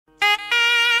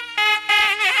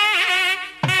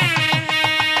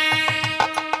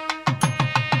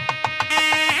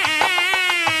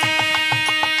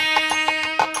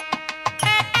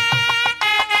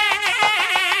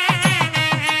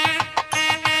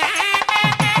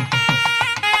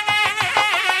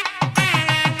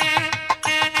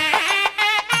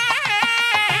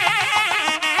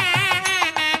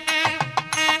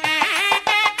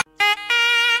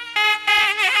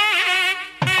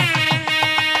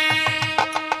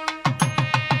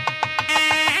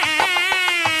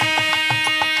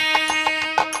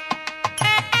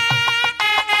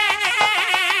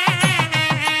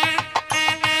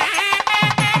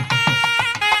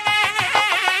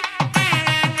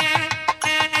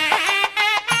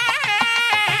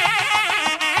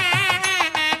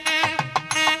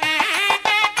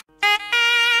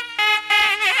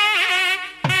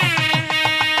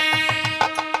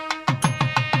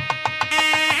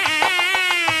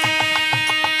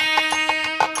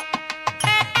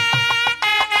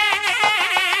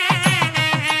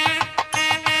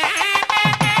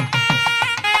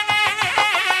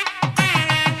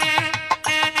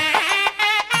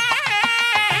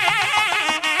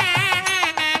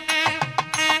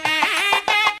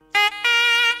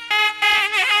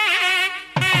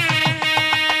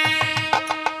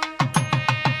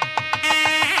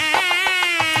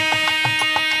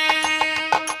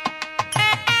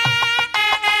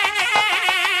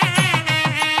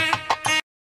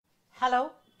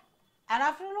Hello, and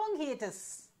after a long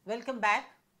hiatus, welcome back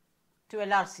to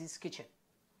LRC's kitchen.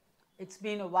 It's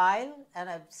been a while and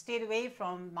I've stayed away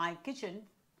from my kitchen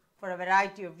for a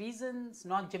variety of reasons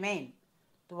not germane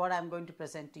to what I'm going to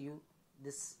present to you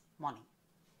this morning.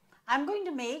 I'm going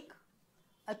to make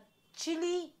a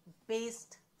chili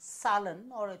based salan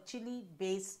or a chili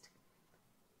based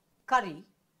curry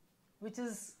which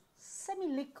is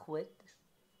semi-liquid,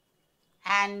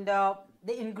 and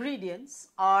the ingredients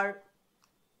are,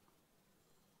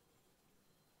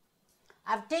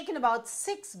 I've taken about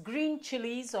 6 green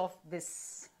chilies of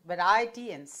this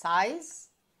variety and size.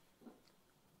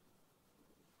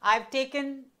 I've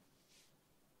taken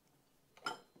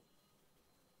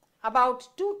about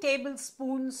 2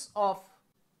 tablespoons of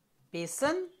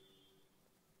besan,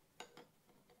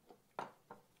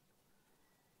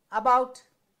 about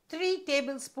 3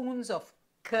 tablespoons of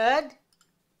curd.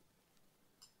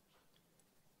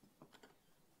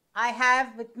 I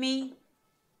have with me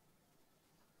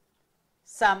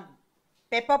some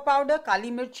pepper powder,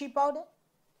 kali mirchi powder,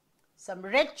 some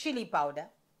red chili powder,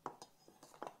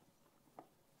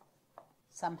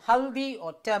 some haldi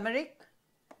or turmeric,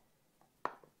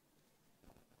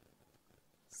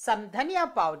 some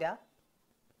dhania powder,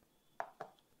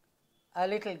 a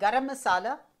little garam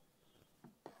masala,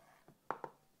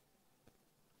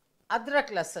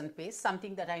 adrak lasan paste,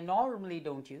 something that I normally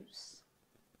don't use,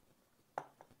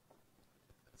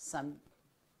 some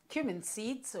cumin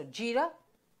seeds or jeera,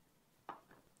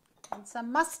 and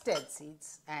some mustard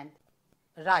seeds and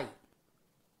rye.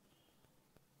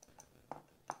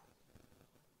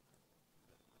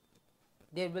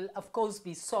 There will of course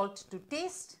be salt to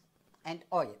taste and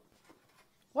oil.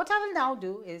 What I will now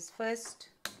do is first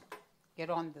get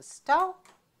on the stove.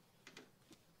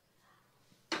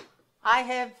 I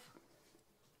have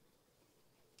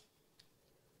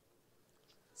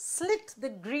slit the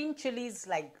green chilies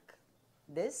like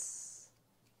this.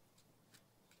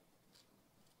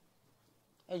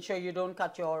 Ensure you don't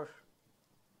cut your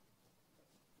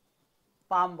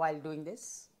palm while doing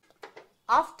this.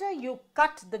 After you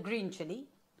cut the green chili,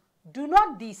 do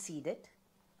not de-seed it.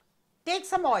 Take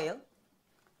some oil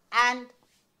and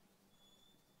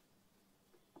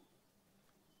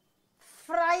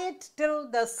fry it till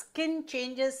the skin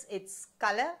changes its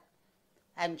color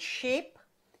and shape.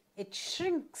 It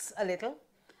shrinks a little,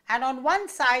 and on one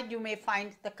side you may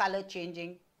find the color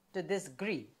changing to this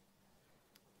green.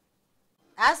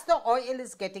 As the oil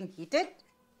is getting heated,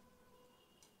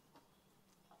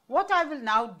 what I will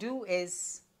now do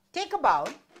is take a bowl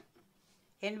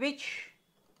in which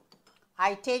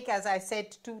I take, as I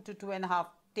said, 2 to 2.5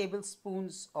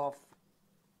 tablespoons of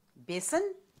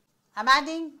besan. I'm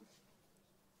adding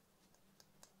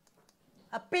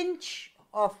a pinch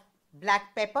of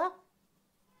black pepper,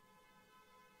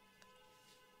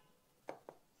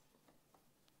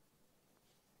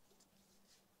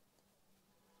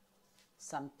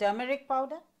 some turmeric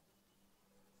powder,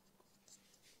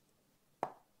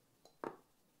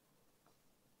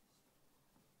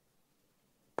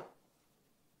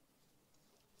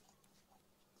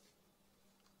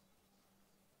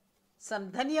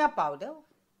 some dhania powder,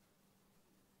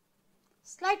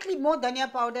 slightly more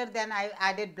dhania powder than I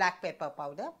added black pepper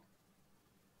powder,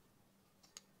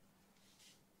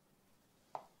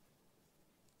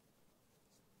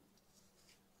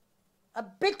 a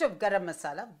bit of garam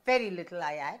masala, very little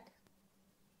I add,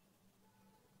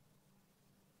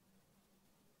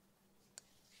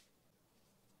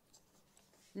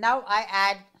 now I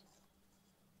add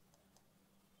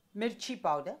mirchi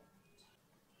powder.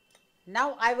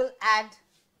 Now I will add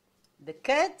the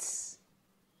curds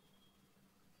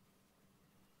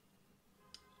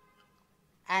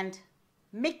and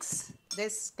mix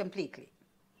this completely.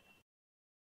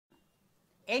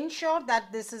 Ensure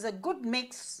that this is a good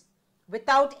mix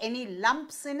without any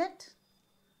lumps in it.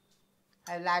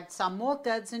 I will add some more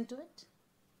curds into it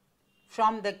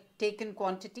from the taken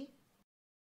quantity.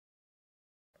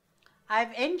 I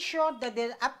have ensured that there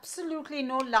are absolutely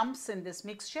no lumps in this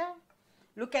mixture.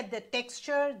 Look at the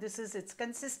texture, this is its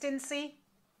consistency.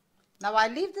 Now I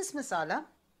leave this masala.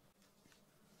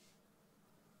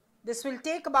 This will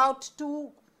take about 2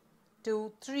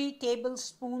 to 3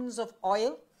 tablespoons of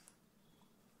oil,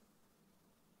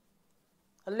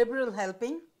 a liberal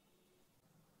helping.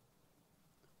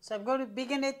 So I'm going to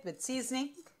begin it with seasoning.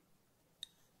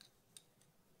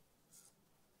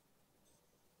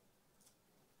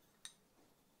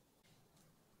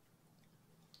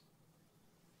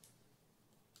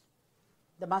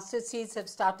 The mustard seeds have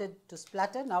started to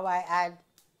splatter. Now I add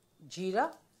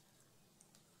jeera,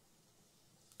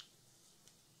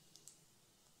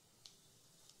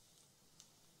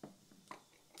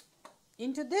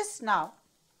 Into this now,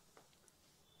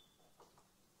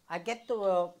 I get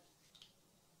the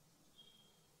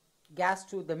gas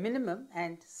to the minimum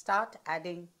and start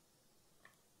adding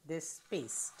this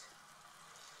paste.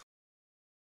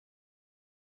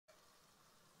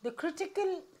 The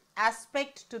critical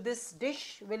aspect to this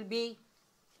dish will be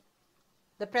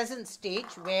the present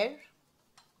stage, where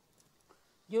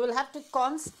you will have to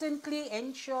constantly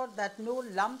ensure that no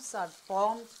lumps are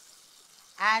formed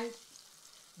and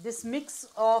this mix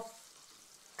of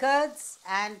curds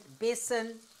and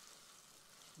besan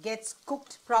gets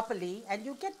cooked properly, and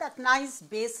you get that nice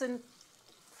besan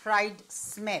fried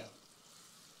smell.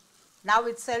 Now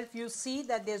itself you see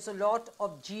that there's a lot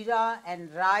of jeera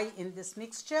and rye in this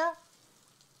mixture.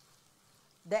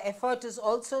 The effort is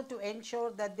also to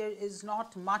ensure that there is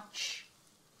not much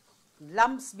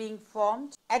lumps being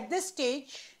formed. At this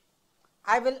stage,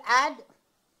 I will add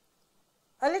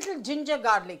a little ginger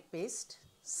garlic paste,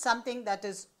 something that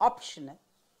is optional.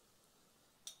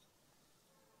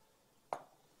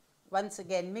 Once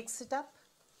again, mix it up.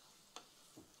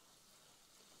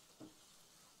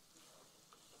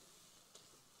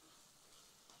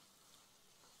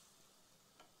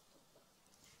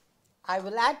 I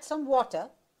will add some water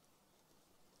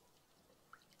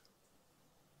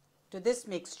to this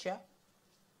mixture.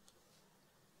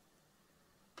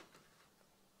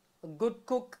 A good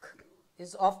cook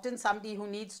is often somebody who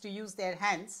needs to use their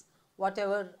hands,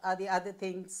 whatever are the other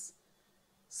things,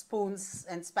 spoons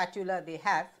and spatula they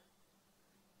have.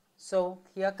 So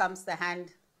here comes the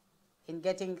hand in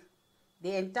getting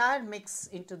the entire mix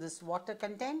into this water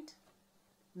content,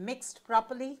 mixed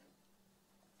properly.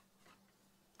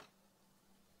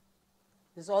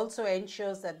 This also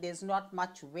ensures that there is not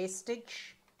much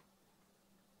wastage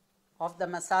of the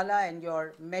masala and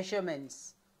your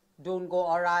measurements don't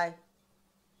go awry.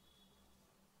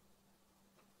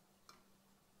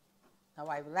 Now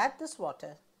I will add this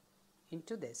water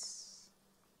into this.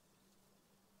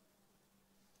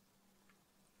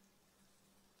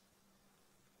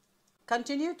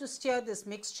 Continue to stir this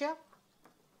mixture.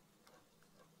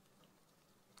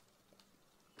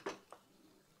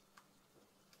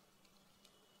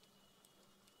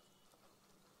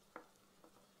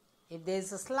 If there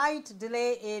is a slight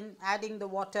delay in adding the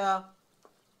water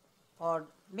or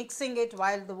mixing it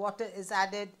while the water is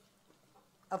added,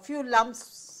 a few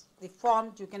lumps if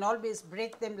formed, you can always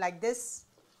break them like this,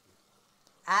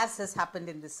 as has happened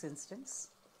in this instance.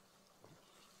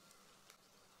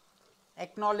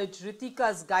 Acknowledge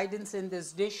Ritika's guidance in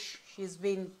this dish.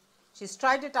 She's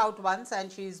tried it out once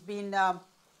and she's been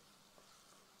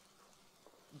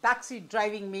backseat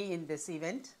driving me in this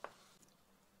event.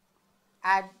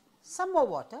 Add some more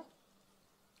water,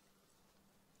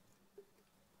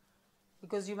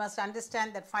 because you must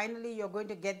understand that finally you are going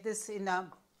to get this in a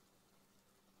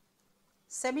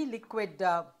semi-liquid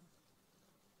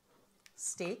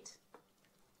state.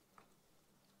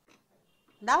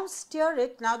 Now stir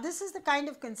it. Now this is the kind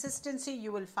of consistency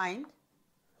you will find.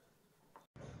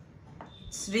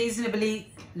 It's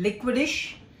reasonably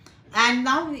liquidish, and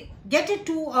now we get it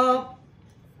to a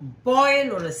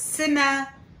boil or a simmer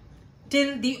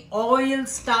till the oil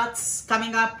starts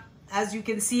coming up, as you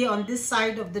can see on this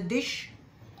side of the dish.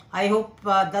 I hope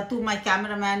Datu, my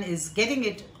cameraman, is getting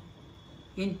it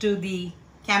into the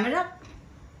camera.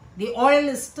 The oil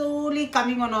is slowly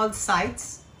coming on all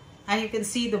sides and you can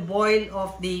see the boil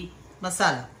of the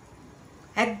masala.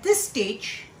 At this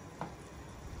stage,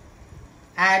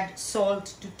 add salt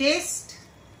to taste,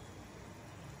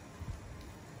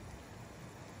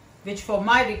 which for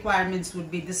my requirements would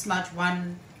be this much,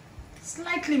 one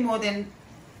slightly more than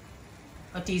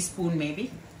a teaspoon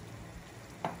maybe.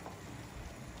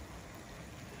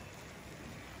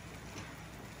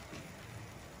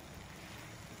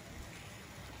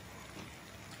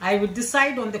 I would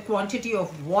decide on the quantity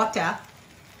of water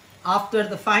after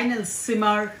the final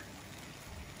simmer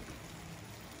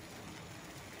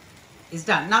is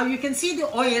done. Now you can see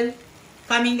the oil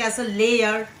coming as a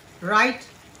layer right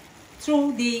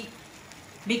through the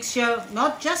mixture,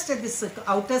 not just at the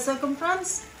outer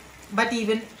circumference, but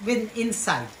even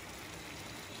inside.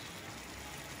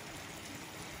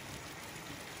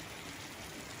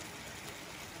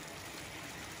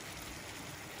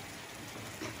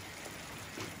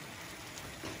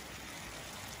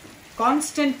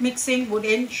 Constant mixing would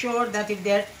ensure that if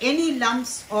there are any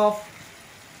lumps of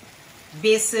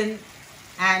besan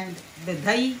and the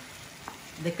dahi,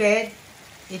 the curd,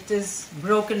 it is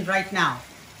broken right now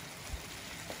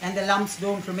and the lumps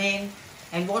don't remain,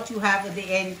 and what you have at the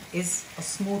end is a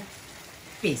smooth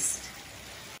paste.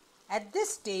 At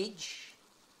this stage,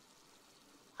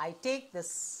 I take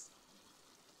this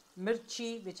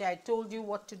mirchi, which I told you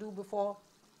what to do before.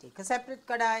 Take a separate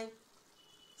kadai,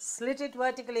 slit it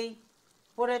vertically,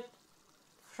 put it,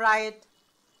 fry it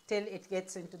till it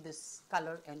gets into this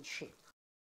color and shape.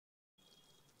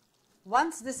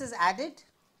 Once this is added,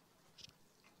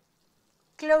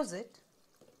 close it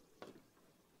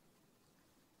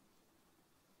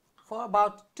for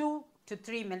about 2 to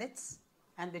 3 minutes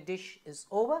and the dish is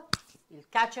over. We'll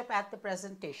catch up at the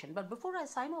presentation. But before I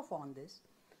sign off on this,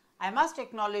 I must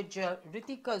acknowledge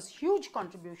Ritika's huge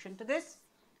contribution to this,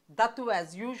 Datu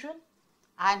as usual,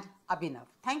 and Abhinav.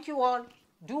 Thank you all.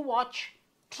 Do watch,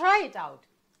 try it out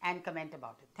and comment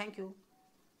about it. Thank you.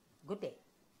 Good day.